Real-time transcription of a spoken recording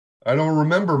I don't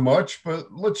remember much,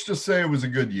 but let's just say it was a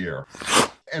good year.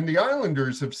 And the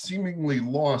Islanders have seemingly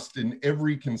lost in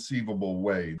every conceivable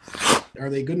way. Are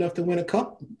they good enough to win a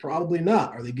cup? Probably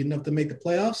not. Are they good enough to make the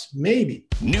playoffs? Maybe.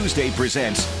 Newsday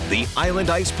presents the Island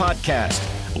Ice Podcast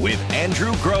with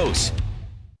Andrew Gross.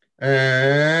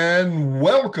 And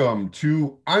welcome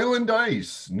to Island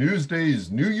Ice, Newsday's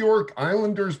New York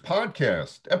Islanders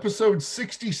podcast, episode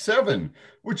 67,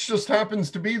 which just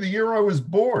happens to be the year I was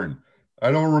born. I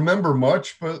don't remember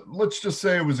much, but let's just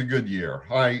say it was a good year.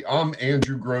 Hi, I'm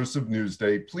Andrew Gross of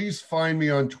Newsday. Please find me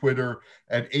on Twitter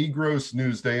at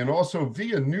 @AgrossNewsday and also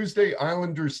via Newsday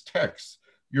Islanders text,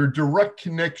 your direct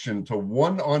connection to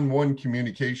one-on-one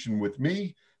communication with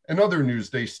me and other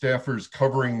Newsday staffers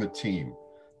covering the team.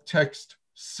 Text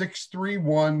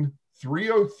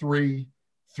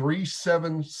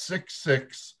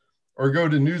 631-303-3766 or go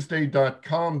to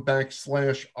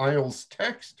newsday.com/Isles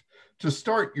text to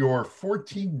start your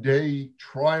 14-day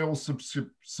trial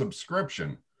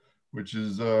subscription, which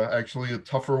is actually a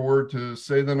tougher word to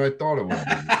say than I thought it would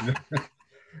be.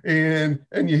 And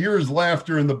you hear his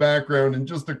laughter in the background. In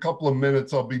just a couple of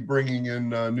minutes, I'll be bringing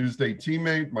in Newsday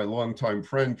teammate, my longtime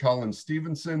friend, Colin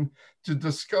Stevenson, to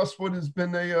discuss what has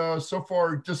been a so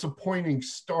far disappointing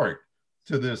start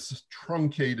to this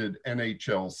truncated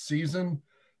NHL season.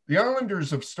 The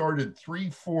Islanders have started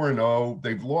 3-4-0.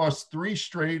 They've lost 3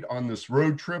 straight on this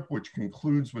road trip, which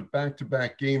concludes with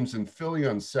back-to-back games in Philly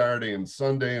on Saturday and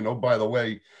Sunday. And oh, by the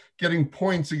way, getting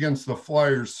points against the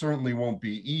Flyers certainly won't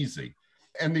be easy.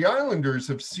 And the Islanders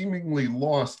have seemingly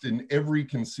lost in every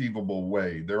conceivable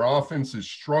way. Their offense has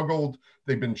struggled.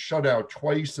 They've been shut out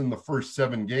twice in the first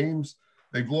 7 games.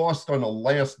 They've lost on a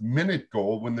last-minute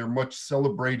goal when their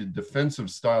much-celebrated defensive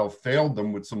style failed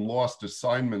them with some lost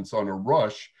assignments on a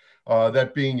rush,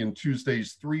 that being in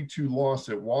Tuesday's 3-2 loss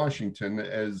at Washington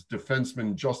as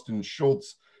defenseman Justin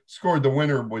Schultz scored the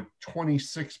winner with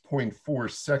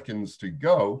 26.4 seconds to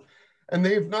go. And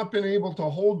they have not been able to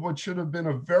hold what should have been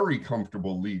a very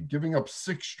comfortable lead, giving up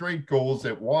 6 straight goals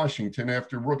at Washington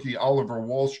after rookie Oliver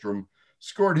Wahlstrom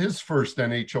scored his first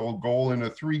NHL goal in a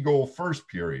 3-goal first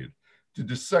period. To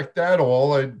dissect that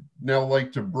all, I'd now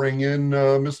like to bring in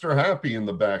Mr. Happy in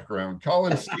the background,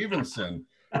 Colin Stevenson,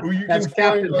 who you That's can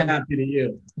Captain find Happy to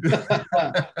you.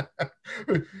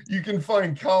 You can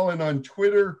find Colin on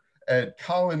Twitter at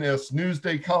Colin S.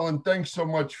 Newsday. Colin, thanks so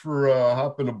much for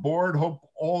hopping aboard. Hope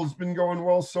all has been going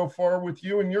well so far with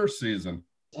you and your season.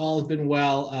 All has been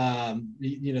well.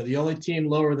 The only team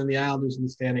lower than the Islanders in the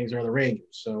standings are the Rangers.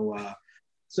 So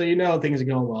things are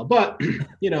going well. But,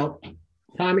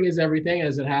 timing is everything.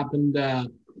 As it happened,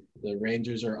 the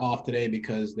Rangers are off today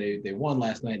because they won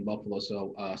last night in Buffalo.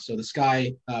 So the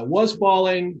sky was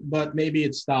falling, but maybe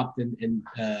it stopped in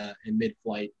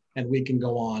mid-flight. And we can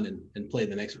go on and play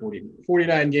the next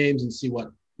 49 games and see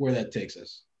where that takes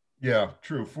us. Yeah,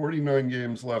 true. 49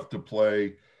 games left to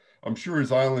play. I'm sure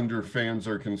as Islander fans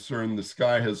are concerned, the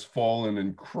sky has fallen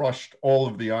and crushed all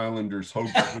of the Islanders'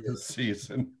 hopes for this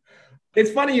season.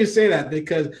 It's funny you say that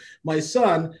because my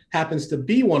son happens to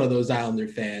be one of those Islander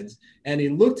fans, and he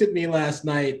looked at me last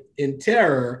night in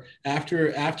terror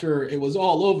after it was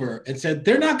all over and said,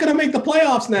 "They're not going to make the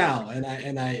playoffs now." And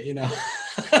I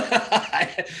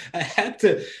I had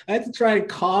to try and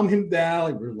calm him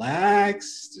down, like,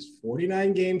 relax. Just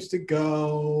 49 games to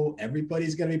go.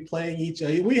 Everybody's going to be playing each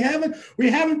other. We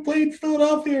haven't played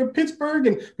Philadelphia or Pittsburgh,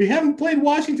 and we haven't played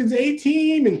Washington's A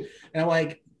team, and I'm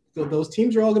like, those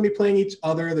teams are all going to be playing each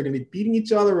other. They're going to be beating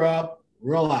each other up.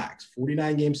 Relax.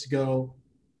 49 games to go.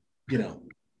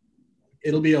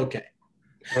 It'll be okay.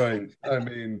 Right.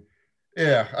 I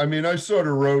sort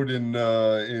of wrote in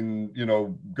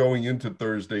going into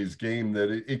Thursday's game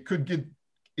that it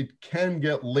can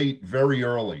get late very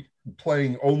early,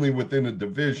 playing only within a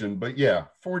division. But yeah,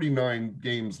 49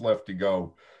 games left to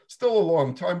go. Still a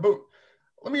long time. But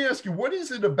let me ask you, what is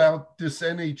it about this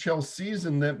NHL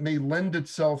season that may lend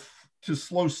itself to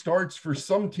slow starts for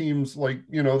some teams like,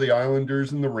 the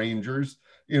Islanders and the Rangers,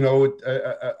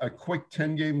 a quick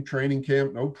 10-game training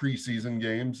camp, no preseason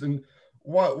games. And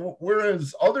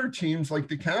whereas other teams like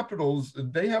the Capitals,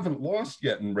 they haven't lost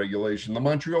yet in regulation. The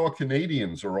Montreal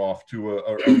Canadiens are off to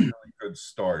a really good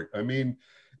start. I mean,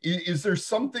 is there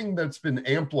something that's been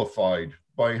amplified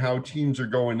by how teams are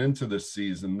going into this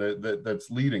season that's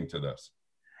leading to this?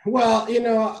 Well,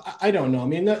 I don't know. I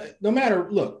mean, no matter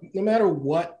what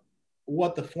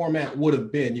the format would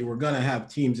have been, you were going to have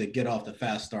teams that get off the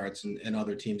fast starts and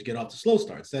other teams get off the slow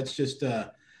starts. That's just,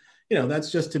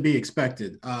 that's just to be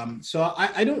expected. So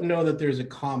I don't know that there's a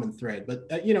common thread, but,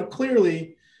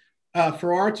 clearly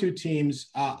for our two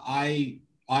teams, I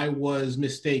I was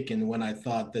mistaken when I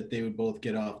thought that they would both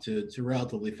get off to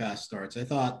relatively fast starts. I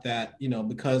thought that,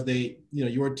 because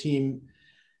your team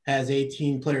has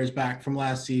 18 players back from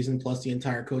last season, plus the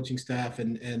entire coaching staff,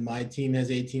 and my team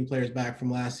has 18 players back from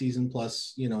last season,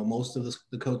 plus, most of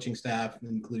the coaching staff,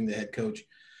 including the head coach.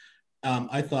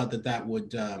 I thought that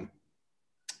would,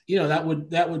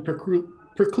 that would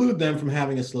preclude them from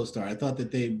having a slow start. I thought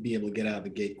that they'd be able to get out of the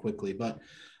gate quickly, but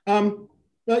I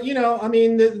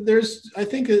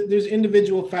think there's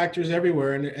individual factors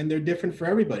everywhere, and they're different for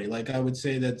everybody. Like I would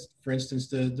say that, for instance,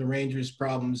 the Rangers'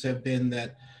 problems have been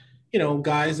that,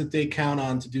 guys that they count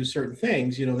on to do certain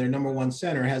things, their number one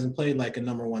center hasn't played like a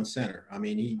number one center. I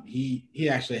mean, he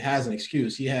actually has an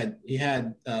excuse. He had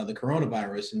the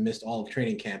coronavirus and missed all of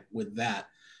training camp with that.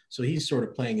 So he's sort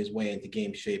of playing his way into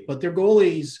game shape, but their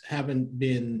goalies haven't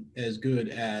been as good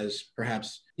as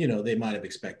perhaps, they might have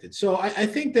expected. So I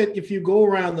think that if you go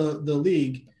around the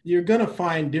league, you're going to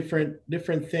find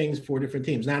different things for different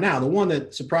teams. Now, the one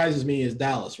that surprises me is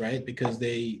Dallas, right? Because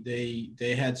they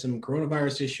had some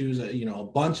coronavirus issues, a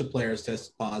bunch of players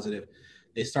tested positive.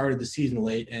 They started the season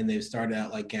late and they've started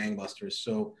out like gangbusters.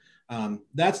 So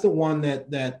that's the one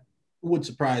that would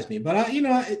surprise me, but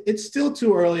it's still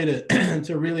too early to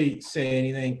to really say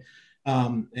anything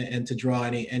and to draw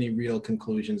any real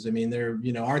conclusions. I mean,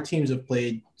 our teams have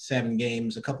played 7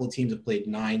 games. A couple of teams have played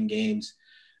 9 games.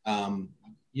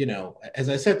 As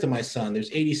I said to my son, there's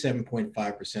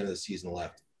 87.5% of the season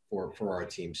left for our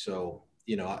team. So,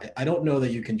 I don't know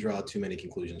that you can draw too many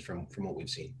conclusions from what we've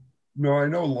seen. No, I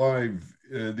know live,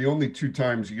 the only 2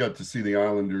 times you got to see the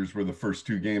Islanders were the first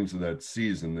 2 games of that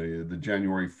season, the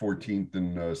January 14th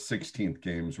and 16th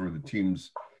games where the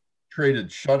teams traded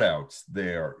shutouts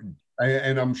there.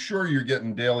 And I'm sure you're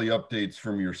getting daily updates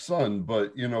from your son,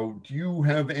 but, do you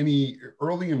have any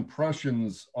early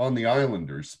impressions on the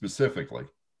Islanders specifically?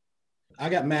 I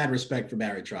got mad respect for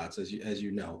Barry Trotz, as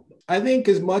you know. I think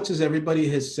as much as everybody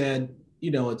has said,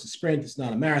 it's a sprint, it's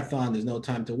not a marathon, there's no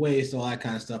time to waste, all that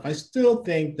kind of stuff, I still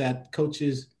think that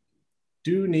coaches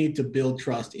do need to build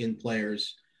trust in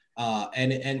players.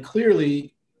 And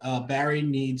clearly Barry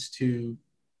needs to,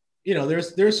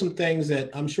 there's some things that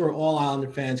I'm sure all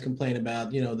Islander fans complain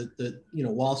about,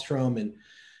 Wahlstrom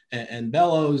and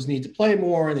Bellows need to play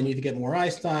more and they need to get more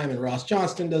ice time, and Ross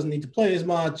Johnston doesn't need to play as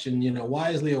much, and, why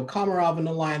is Leo Komarov in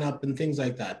the lineup and things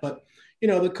like that. But,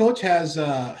 the coach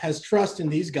has trust in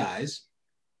these guys.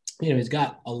 He's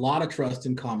got a lot of trust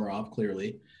in Komarov,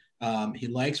 clearly. He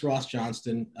likes Ross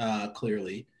Johnston,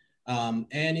 clearly.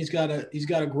 And he's got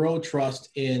to grow trust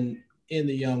in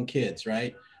the young kids,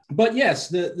 right? But yes,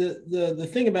 the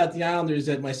thing about the Islanders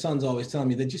that my son's always telling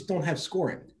me, they just don't have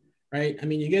scoring, right? I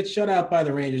mean, you get shut out by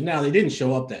the Rangers. Now, they didn't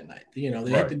show up that night. They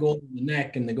hit the goal in the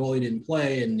neck and the goalie didn't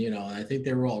play. And, I think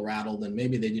they were all rattled and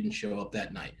maybe they didn't show up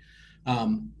that night.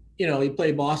 You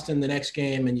play Boston the next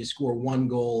game and you score 1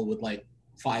 goal with like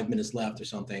 5 minutes left or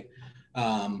something.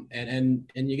 And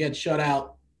you get shut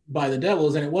out by the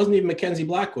Devils, and it wasn't even Mackenzie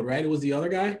Blackwood, right? It was the other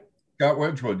guy. Scott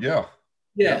Wedgwood. Yeah.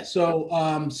 Yeah.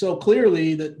 So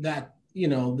clearly that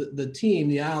the team,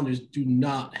 the Islanders, do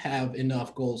not have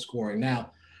enough goal scoring.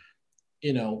 Now,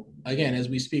 again, as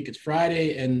we speak, it's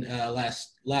Friday, and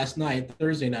last night,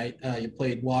 Thursday night, you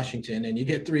played Washington, and you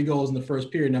get 3 goals in the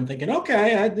first period. And I'm thinking,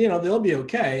 okay, they'll be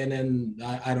okay. And then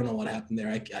I don't know what happened there.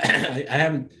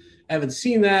 I haven't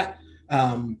seen that.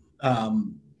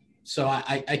 So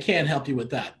I can't help you with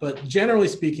that. But generally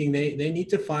speaking, they need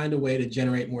to find a way to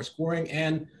generate more scoring.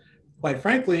 And quite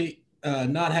frankly,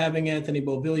 not having Anthony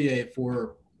Beauvillier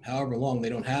for however long they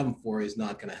don't have him for is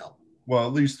not going to help. Well,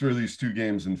 at least through these 2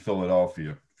 games in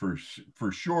Philadelphia, for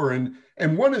sure.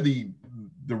 And one of the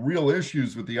real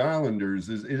issues with the Islanders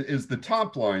is the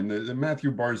top line. The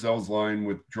Matthew Barzal's line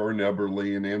with Jordan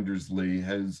Eberle and Anders Lee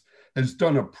has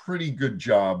done a pretty good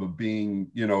job of being,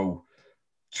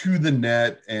 to the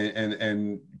net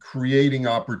and creating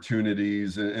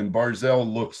opportunities. And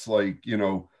Barzal looks like,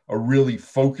 a really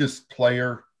focused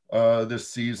player this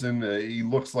season. He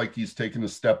looks like he's taken a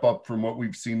step up from what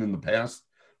we've seen in the past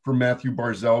from Matthew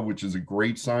Barzal, which is a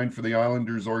great sign for the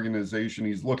Islanders organization.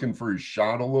 He's looking for his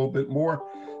shot a little bit more.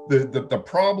 The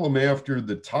problem after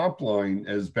the top line,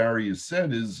 as Barry has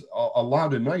said, is a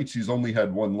lot of nights he's only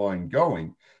had 1 line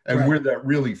going. And right. Where that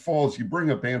really falls, you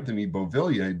bring up Anthony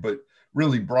Beauvillier, but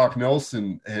really Brock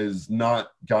Nelson has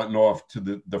not gotten off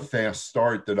to the fast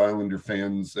start that Islander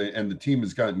fans and the team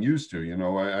has gotten used to.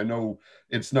 I know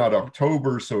it's not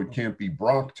October, so it can't be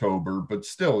Brocktober, but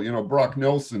still, Brock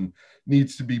Nelson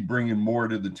needs to be bringing more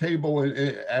to the table,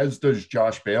 as does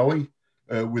Josh Bailey.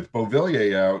 with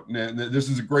Beauvillier out. And this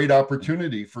is a great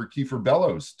opportunity for Kiefer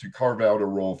Bellows to carve out a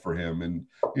role for him. And,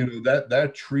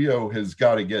 that trio has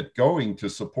got to get going to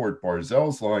support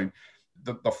Barzal's line.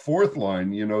 The fourth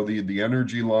line, the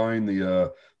energy line,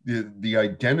 the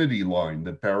identity line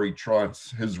that Barry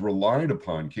Trotz has relied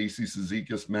upon, Casey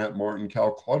Cizikas, Matt Martin,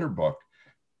 Cal Clutterbuck,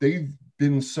 they've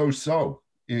been so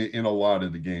in a lot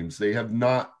of the games. They have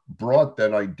not brought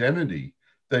that identity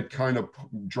that kind of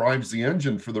drives the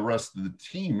engine for the rest of the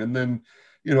team. And then,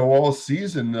 all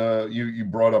season, you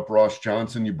brought up Ross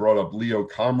Johnson, you brought up Leo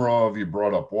Komarov, you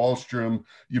brought up Wahlstrom,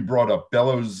 you brought up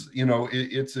Bellows.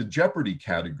 It's a jeopardy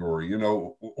category.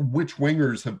 Which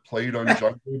wingers have played on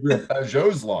Jean-Gabriel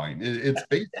Pageau's line? It's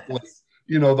basically,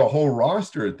 the whole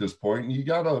roster at this point. And you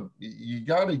gotta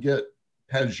get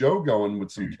Pageau going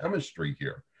with some chemistry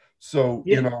here. So,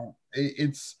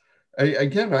 it's,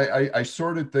 I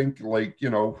sort of think like,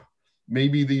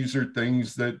 maybe these are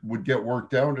things that would get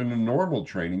worked out in a normal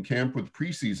training camp with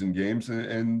preseason games.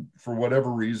 And for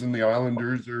whatever reason, the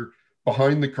Islanders are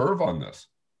behind the curve on this.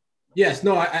 Yes,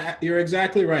 no, you're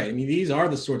exactly right. I mean, these are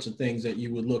the sorts of things that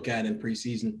you would look at in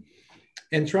preseason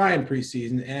and try in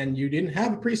preseason, and you didn't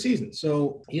have a preseason.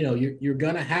 So, you're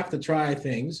going to have to try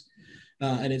things,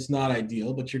 and it's not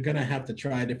ideal, but you're going to have to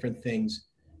try different things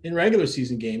in regular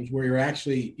season games where you're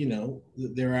actually,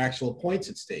 there are actual points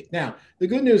at stake. Now, the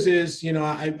good news is,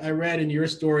 I read in your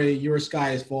story, your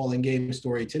Sky is Falling game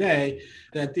story today,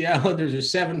 that the Islanders are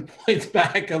 7 points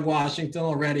back of Washington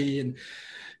already. And,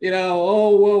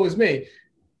 oh, woe is me.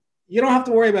 You don't have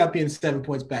to worry about being 7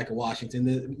 points back of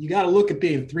Washington. You got to look at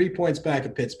being 3 points back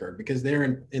of Pittsburgh because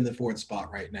they're in the fourth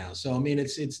spot right now. So, I mean,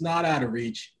 it's not out of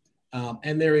reach,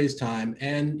 and there is time.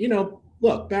 And,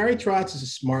 look, Barry Trotz is a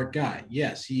smart guy.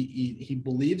 Yes, he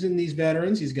believes in these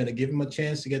veterans. He's going to give them a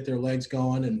chance to get their legs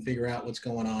going and figure out what's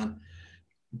going on.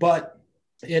 But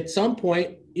at some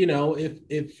point,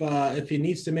 if he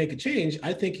needs to make a change,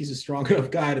 I think he's a strong enough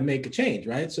guy to make a change,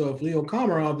 right? So if Leo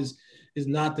Komarov is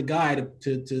not the guy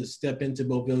to step into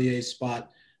Beauvillier's spot,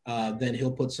 then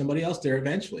he'll put somebody else there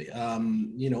eventually,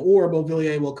 or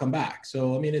Beauvillier will come back.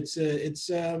 So I mean, it's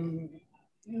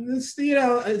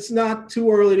not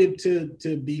too early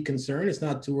to be concerned. It's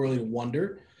not too early to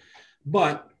wonder,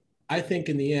 but I think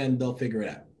in the end they'll figure it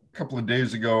out. A couple of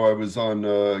days ago, I was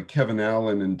on Kevin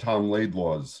Allen and Tom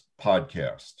Laidlaw's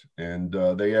podcast, and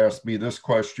they asked me this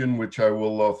question, which I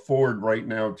will forward right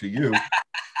now to you.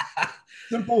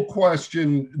 Simple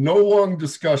question, no long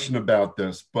discussion about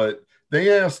this, but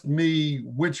they asked me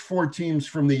which four teams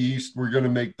from the East were going to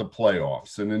make the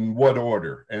playoffs and in what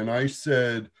order. And I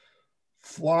said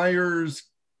Flyers,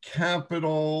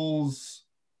 Capitals,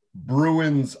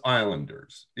 Bruins,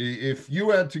 Islanders. If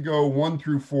you had to go 1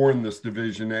 through 4 in this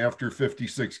division after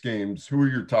 56 games, who are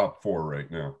your top 4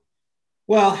 right now?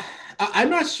 Well, I'm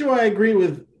not sure I agree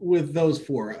with those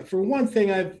 4. For one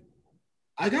thing,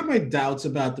 I got my doubts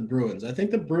about the Bruins. I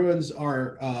think the Bruins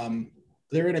are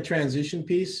they're in a transition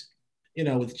piece,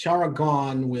 with Chara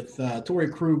gone, with Torrey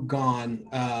Krug gone.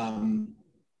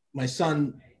 My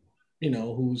son,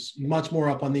 who's much more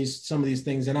up on some of these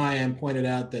things than I am, pointed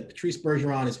out that Patrice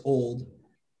Bergeron is old.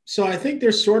 So I think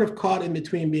they're sort of caught in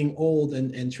between being old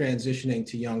and transitioning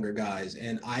to younger guys.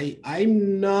 And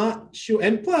I'm not sure.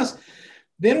 And plus,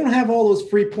 they don't have all those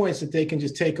free points that they can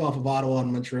just take off of Ottawa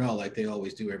and Montreal like they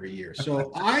always do every year.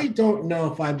 So I don't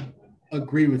know if I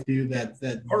agree with you that.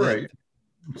 All right.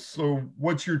 So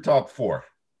what's your top 4?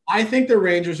 I think the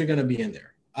Rangers are going to be in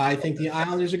there. I think the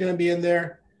Islanders are going to be in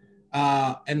there.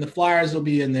 And the Flyers will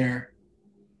be in there.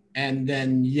 And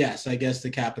then, yes, I guess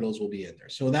the Capitals will be in there.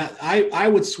 So that I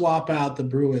would swap out the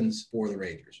Bruins for the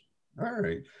Rangers. All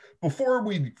right. Before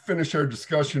we finish our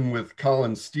discussion with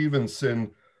Colin Stevenson,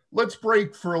 let's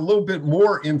break for a little bit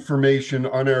more information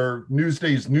on our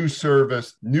Newsday's news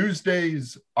service,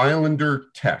 Newsday's Islander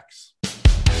Text.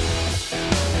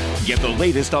 Get the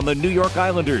latest on the New York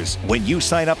Islanders when you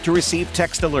sign up to receive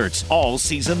text alerts all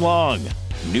season long.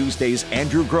 Newsday's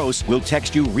Andrew Gross will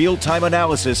text you real-time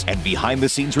analysis and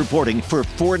behind-the-scenes reporting for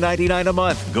 $4.99 a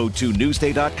month. Go to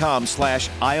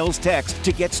newsday.com/IslesText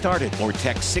to get started or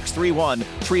text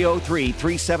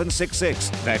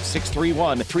 631-303-3766. That's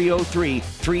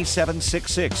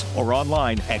 631-303-3766 or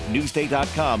online at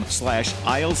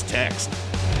newsday.com/IslesText.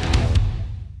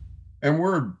 And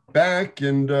we're back,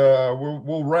 and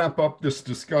we'll wrap up this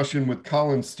discussion with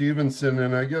Colin Stevenson.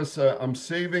 And I guess I'm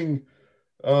saving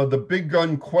the big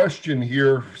gun question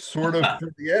here sort of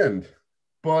for the end.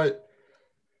 But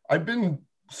I've been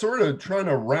sort of trying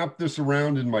to wrap this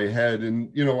around in my head.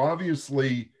 And,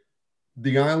 obviously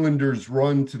the Islanders'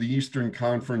 run to the Eastern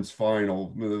Conference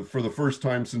Final for the first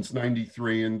time since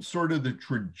 '93, and sort of the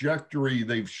trajectory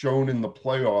they've shown in the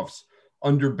playoffs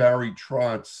under Barry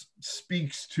Trotz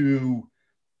speaks to,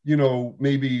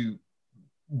 maybe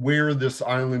where this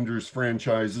Islanders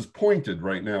franchise is pointed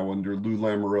right now under Lou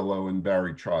Lamoriello and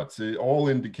Barry Trotz. All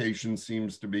indication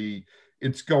seems to be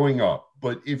it's going up.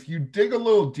 But if you dig a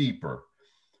little deeper,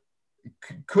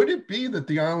 could it be that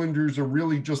the Islanders are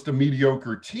really just a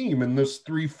mediocre team, and this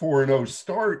 3-4-0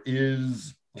 start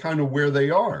is kind of where they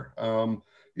are?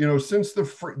 Since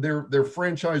their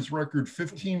franchise record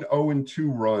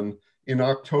 15-0-2 run in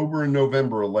October and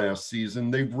November of last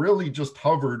season, they've really just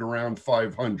hovered around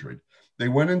 500. They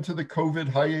went into the COVID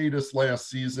hiatus last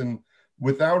season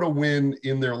without a win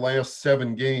in their last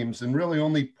 7 games, and really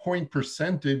only point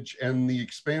percentage and the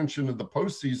expansion of the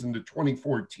postseason to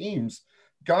 24 teams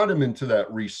got him into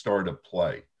that restart of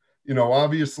play.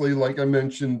 Obviously, like I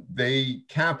mentioned, they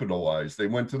capitalized. They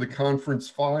went to the conference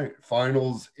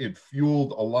finals. It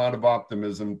fueled a lot of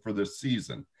optimism for this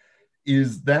season.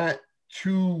 Is that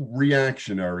too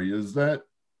reactionary? Is that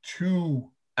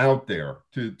too out there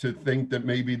to think that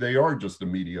maybe they are just a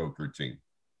mediocre team?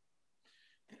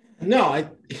 No,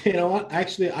 you know what?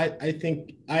 Actually, I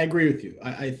think I agree with you.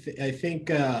 I think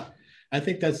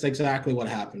that's exactly what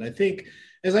happened. I think,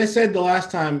 as I said the last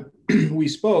time we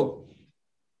spoke,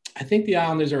 I think the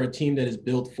Islanders are a team that is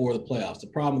built for the playoffs. The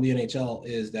problem with the NHL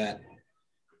is that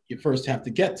you first have to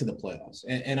get to the playoffs,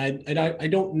 and I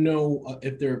don't know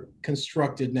if they're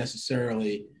constructed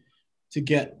necessarily to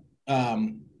get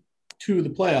to the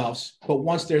playoffs. But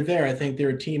once they're there, I think they're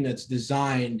a team that's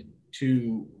designed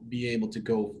to be able to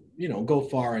go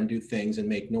far and do things and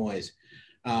make noise.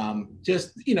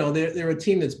 They're a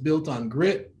team that's built on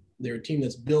grit. They're a team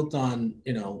that's built on,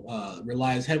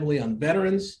 relies heavily on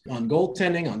veterans, on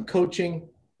goaltending, on coaching.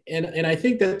 And I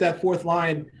think that fourth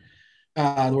line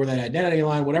or that identity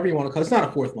line, whatever you want to call it, it's not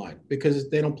a fourth line because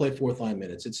they don't play fourth line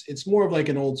minutes. It's more of like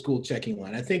an old school checking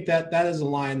line. I think that is a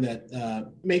line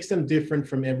that makes them different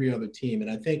from every other team. And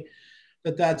I think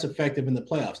that's effective in the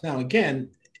playoffs. Now,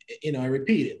 again, I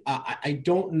repeat it. I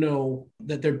don't know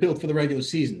that they're built for the regular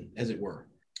season, as it were.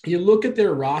 You look at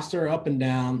their roster up and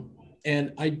down,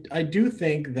 and I do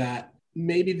think that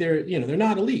maybe they're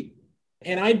not elite.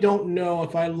 And I don't know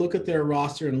if I look at their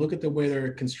roster and look at the way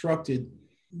they're constructed,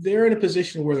 they're in a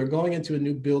position where they're going into a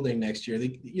new building next year.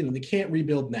 They can't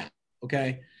rebuild now.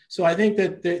 Okay. So I think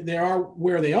that they are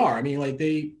where they are. I mean, like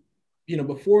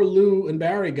before Lou and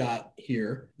Barry got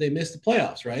here, they missed the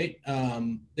playoffs, right?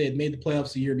 They had made the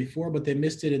playoffs the year before, but they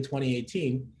missed it in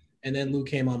 2018. And then Lou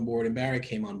came on board and Barry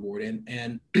came on board,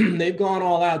 and they've gone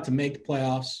all out to make the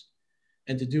playoffs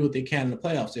and to do what they can in the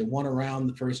playoffs. They won a round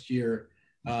the first year.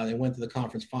 They went to the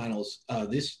conference finals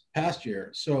this past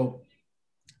year. So,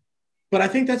 but I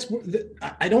think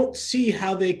I don't see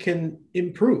how they can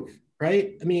improve,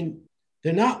 right? I mean,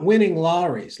 they're not winning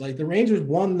lotteries. Like the Rangers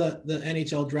won the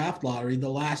NHL draft lottery the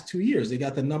last 2 years. They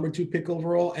got the number 2 pick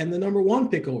overall and the number 1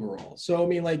 pick overall. So, I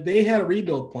mean, like they had a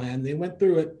rebuild plan. They went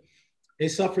through it. They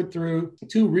suffered through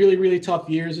 2 really, really tough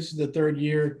years. This is the 3rd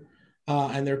year,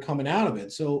 and they're coming out of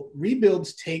it. So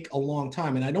rebuilds take a long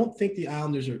time. And I don't think the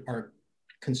Islanders are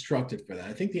constructed for that.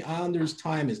 I think the Islanders'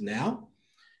 time is now,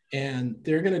 and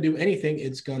they're going to do anything.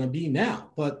 It's going to be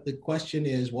now. But the question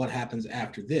is what happens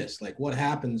after this? Like what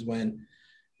happens when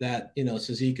that,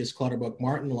 Cizikas, Clutterbuck,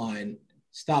 Martin line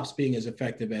stops being as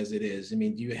effective as it is? I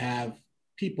mean, do you have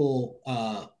people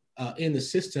in the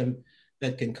system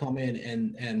that can come in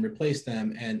and replace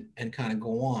them and kind of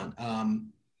go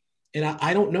on? And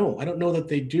I don't know. I don't know that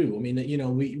they do. I mean,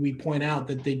 we point out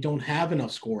that they don't have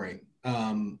enough scoring.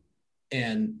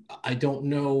 And I don't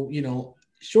know,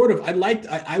 short of,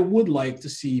 I would like to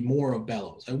see more of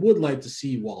Bellows. I would like to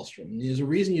see Wahlstrom. There's a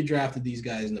reason you drafted these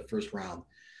guys in the first round.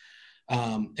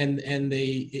 And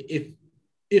they,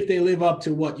 if they live up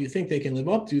to what you think they can live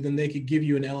up to, then they could give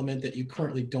you an element that you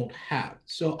currently don't have.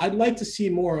 So I'd like to see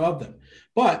more of them.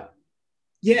 But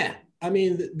yeah, I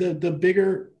mean, the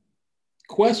bigger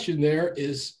question there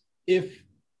is if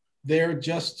they're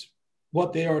just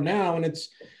what they are now, and it's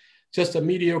just a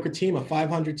mediocre team, a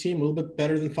 500 team, a little bit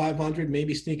better than 500,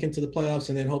 maybe sneak into the playoffs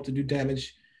and then hope to do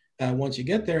damage once you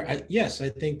get there. I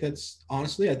think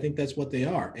that's what they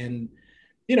are. And,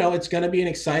 it's going to be an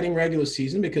exciting regular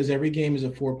season because every game is a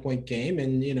 4-point game,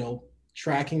 and,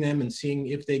 tracking them and seeing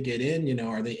if they get in,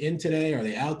 are they in today? Are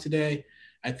they out today?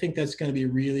 I think that's going to be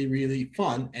really, really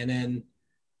fun. And then,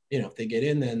 if they get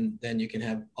in, then you can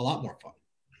have a lot more fun.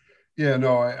 Yeah,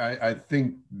 no, I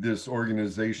think this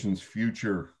organization's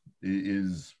future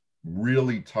is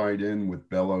really tied in with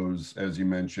Bellows, as you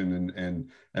mentioned, and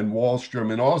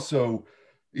Wahlstrom, and also,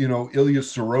 Ilya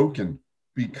Sorokin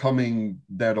becoming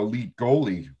that elite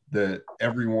goalie that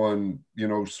everyone,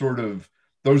 sort of,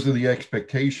 those are the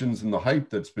expectations and the hype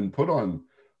that's been put on,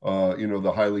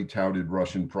 the highly touted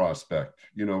Russian prospect.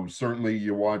 Certainly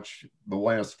you watch the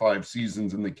last 5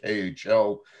 seasons in the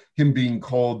KHL, him being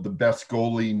called the best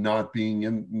goalie, not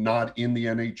in the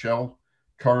NHL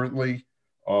currently.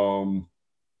 I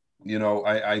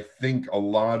think a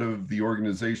lot of the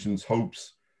organization's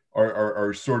hopes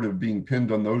are sort of being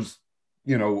pinned on those,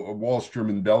 Wahlstrom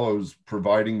and Bellows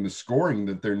providing the scoring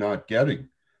that they're not getting,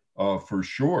 for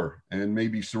sure. And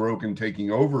maybe Sorokin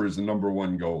taking over as the number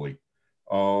 1 goalie.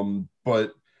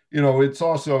 But, it's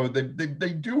also,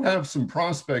 they do have some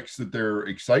prospects that they're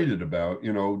excited about.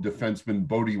 Defenseman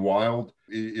Bodie Wild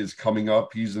is coming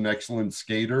up. He's an excellent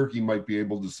skater. He might be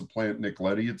able to supplant Nick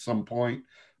Leddy at some point.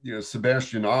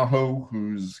 Sebastian Aho,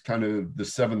 who's kind of the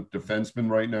 7th defenseman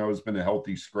right now, has been a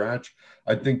healthy scratch.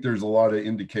 I think there's a lot of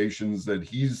indications that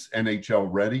he's NHL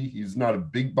ready. He's not a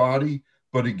big body,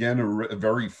 but again, a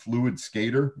very fluid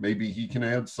skater. Maybe he can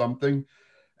add something.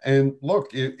 And look,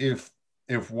 if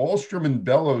Wahlstrom and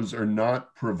Bellows are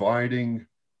not providing,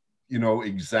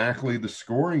 exactly the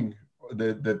scoring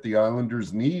that the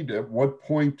Islanders need, at what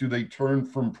point do they turn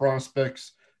from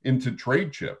prospects into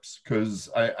trade chips? Because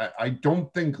I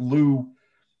don't think Lou's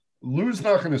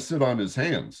not going to sit on his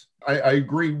hands. I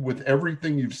agree with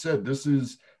everything you've said. This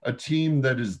is a team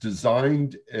that is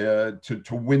designed to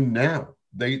win now.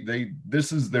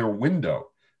 This is their window,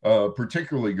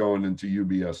 particularly going into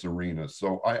UBS Arena.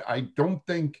 So I don't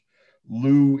think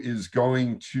Lou is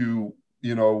going to,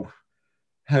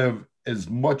 have as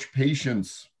much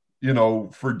patience,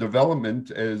 for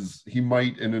development as he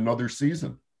might in another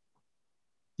season.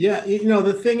 Yeah,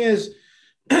 the thing is,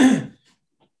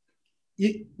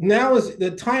 now is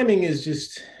the timing is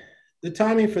just the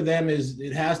timing for them is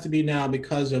it has to be now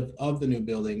because of the new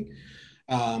building.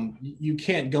 You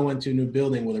can't go into a new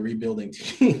building with a rebuilding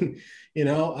team.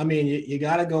 You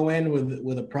got to go in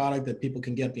with a product that people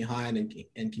can get behind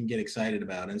and can get excited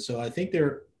about. And so I think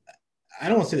I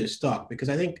don't want to say they're stuck, because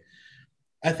I think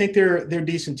they're a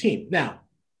decent team. Now,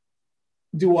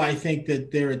 do I think that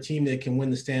they're a team that can win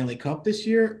the Stanley Cup this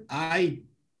year? I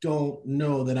don't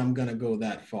know that I'm going to go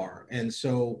that far. And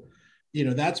so,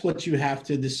 that's what you have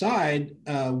to decide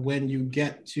when you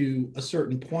get to a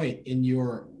certain point in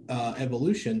your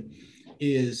evolution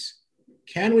is,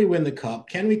 can we win the cup?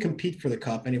 Can we compete for the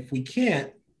cup? And if we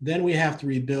can't, then we have to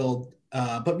rebuild.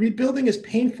 But rebuilding is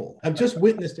painful. I've just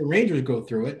witnessed the Rangers go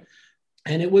through it,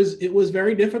 and it was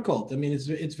very difficult. I mean,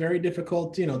 it's very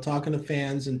difficult, talking to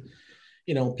fans, and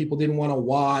people didn't want to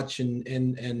watch and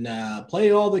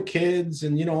play all the kids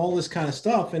and, all this kind of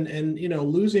stuff. And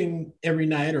losing every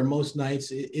night or most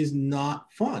nights is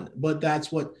not fun, but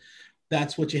that's what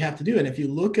you have to do. And if you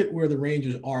look at where the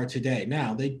Rangers are today,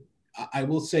 now I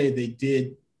will say they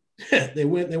did, they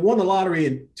won the lottery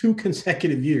in 2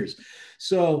 consecutive years.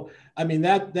 So, I mean,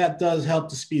 that does help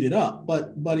to speed it up,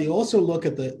 but you also look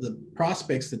at the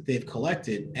prospects that they've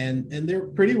collected, and they're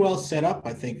pretty well set up,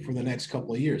 I think, for the next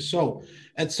couple of years. So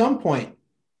at some point,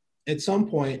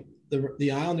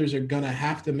 the Islanders are going to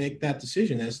have to make that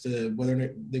decision as to whether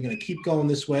they're going to keep going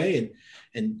this way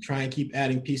and try and keep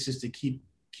adding pieces to keep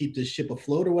the ship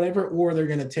afloat or whatever, or they're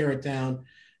going to tear it down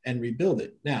and rebuild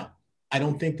it. Now, I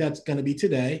don't think that's going to be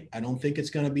today. I don't think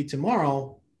it's going to be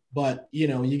tomorrow. But you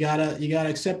gotta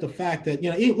accept the fact that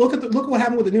look what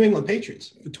happened with the New England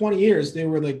Patriots. For 20 years, they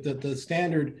were like the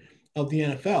standard of the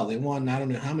NFL. They won I don't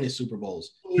know how many Super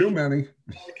Bowls. Too many.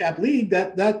 Cap league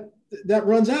that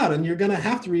runs out, and you're gonna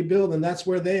have to rebuild, and that's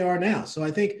where they are now. So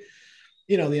I think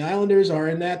the Islanders are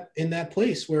in that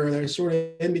place where they're sort of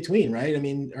in between, right? I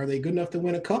mean, are they good enough to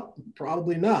win a cup?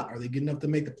 Probably not. Are they good enough to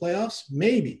make the playoffs?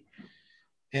 Maybe.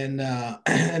 And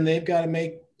they've got to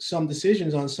make some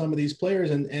decisions on some of these players,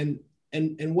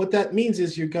 and what that means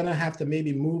is you're going to have to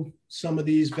maybe move some of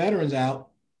these veterans out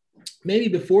maybe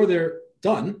before they're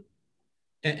done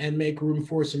and make room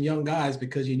for some young guys,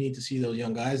 because you need to see those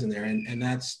young guys in there. And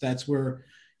that's where,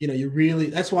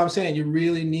 that's why I'm saying you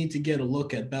really need to get a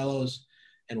look at Bellows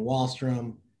and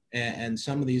Wahlstrom and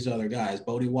some of these other guys.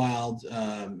 Bodie Wild,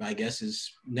 I guess,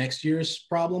 is next year's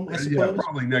problem, I suppose. Yeah,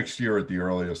 probably next year at the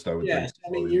earliest, I would think. I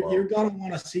mean, you're going to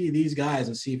want to see these guys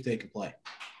and see if they can play.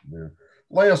 Yeah.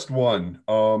 Last one,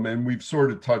 and we've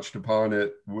sort of touched upon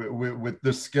it, with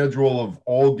the schedule of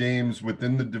all games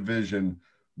within the division.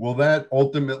 Will that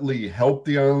ultimately help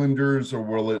the Islanders, or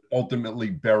will it ultimately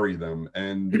bury them?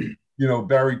 And,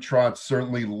 Barry Trotz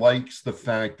certainly likes the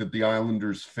fact that the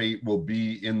Islanders' fate will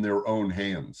be in their own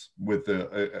hands with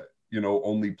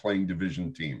only playing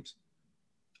division teams.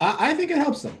 I think it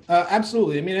helps them.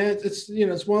 Absolutely. I mean,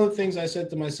 it's one of the things I said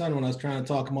to my son when I was trying to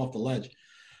talk him off the ledge.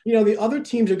 The other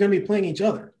teams are going to be playing each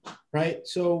other, right?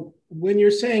 So when you're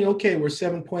saying, okay, we're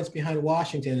 7 points behind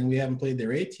Washington and we haven't played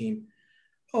their A team.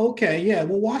 Okay, yeah.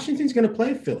 Well, Washington's going to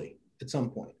play Philly at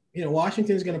some point.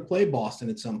 Washington's going to play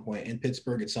Boston at some point and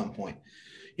Pittsburgh at some point.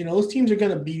 Those teams are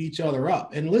going to beat each other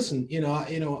up. And listen,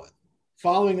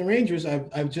 following the Rangers,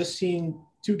 I've just seen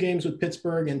 2 games with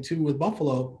Pittsburgh and 2 with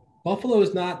Buffalo. Buffalo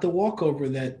is not the walkover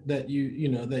that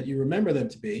you remember them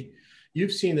to be.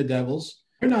 You've seen the Devils.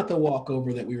 They're not the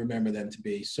walkover that we remember them to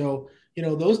be. So,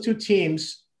 those 2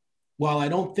 teams, while I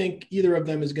don't think either of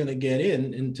them is going to get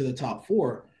into the top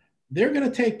 4, they're going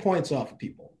to take points off of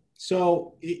people.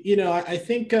 So, I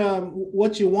think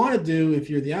what you want to do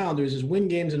if you're the Islanders is win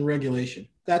games in regulation.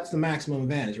 That's the maximum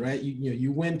advantage, right?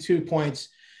 You win 2 points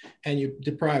and you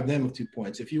deprive them of 2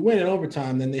 points. If you win in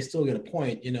overtime, then they still get a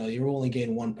point. You're only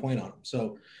gaining 1 point on them.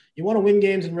 So you want to win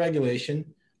games in regulation.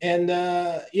 And,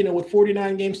 with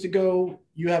 49 games to go,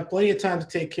 you have plenty of time to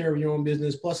take care of your own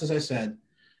business. Plus, as I said,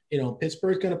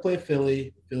 Pittsburgh's going to play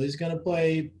Philly. Philly's going to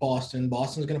play Boston.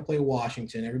 Boston's going to play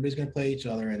Washington. Everybody's going to play each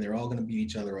other, and they're all going to beat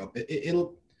each other up.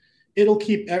 It'll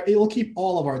keep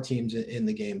all of our teams in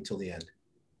the game till the end.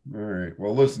 All right.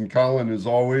 Well, listen, Colin, as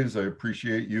always, I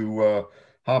appreciate you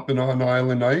hopping on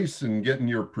Island Ice and getting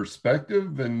your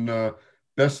perspective, and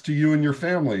best to you and your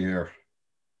family here.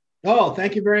 Oh,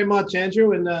 thank you very much,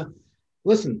 Andrew. And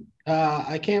listen,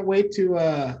 I can't wait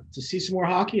to see some more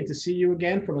hockey and to see you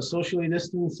again from a socially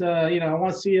distanced. I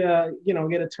want to see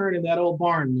get a turn in that old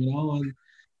barn, and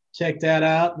check that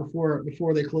out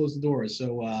before they close the doors.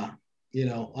 So I'm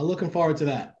looking forward to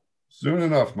that. Soon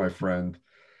enough, my friend.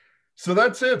 So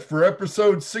that's it for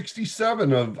episode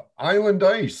 67 of Island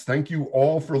Ice. Thank you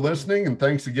all for listening, and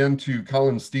thanks again to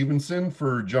Colin Stevenson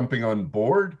for jumping on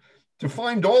board. To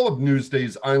find all of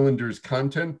Newsday's Islanders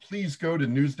content, please go to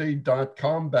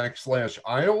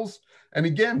newsday.com/Isles. And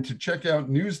again, to check out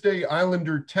Newsday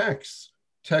Islander texts,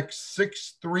 text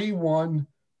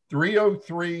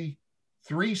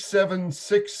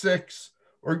 631-303-3766,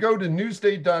 or go to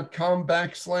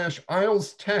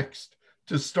newsday.com/Isles text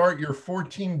to start your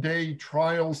 14-day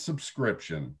trial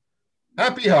subscription.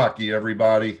 Happy hockey,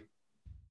 everybody.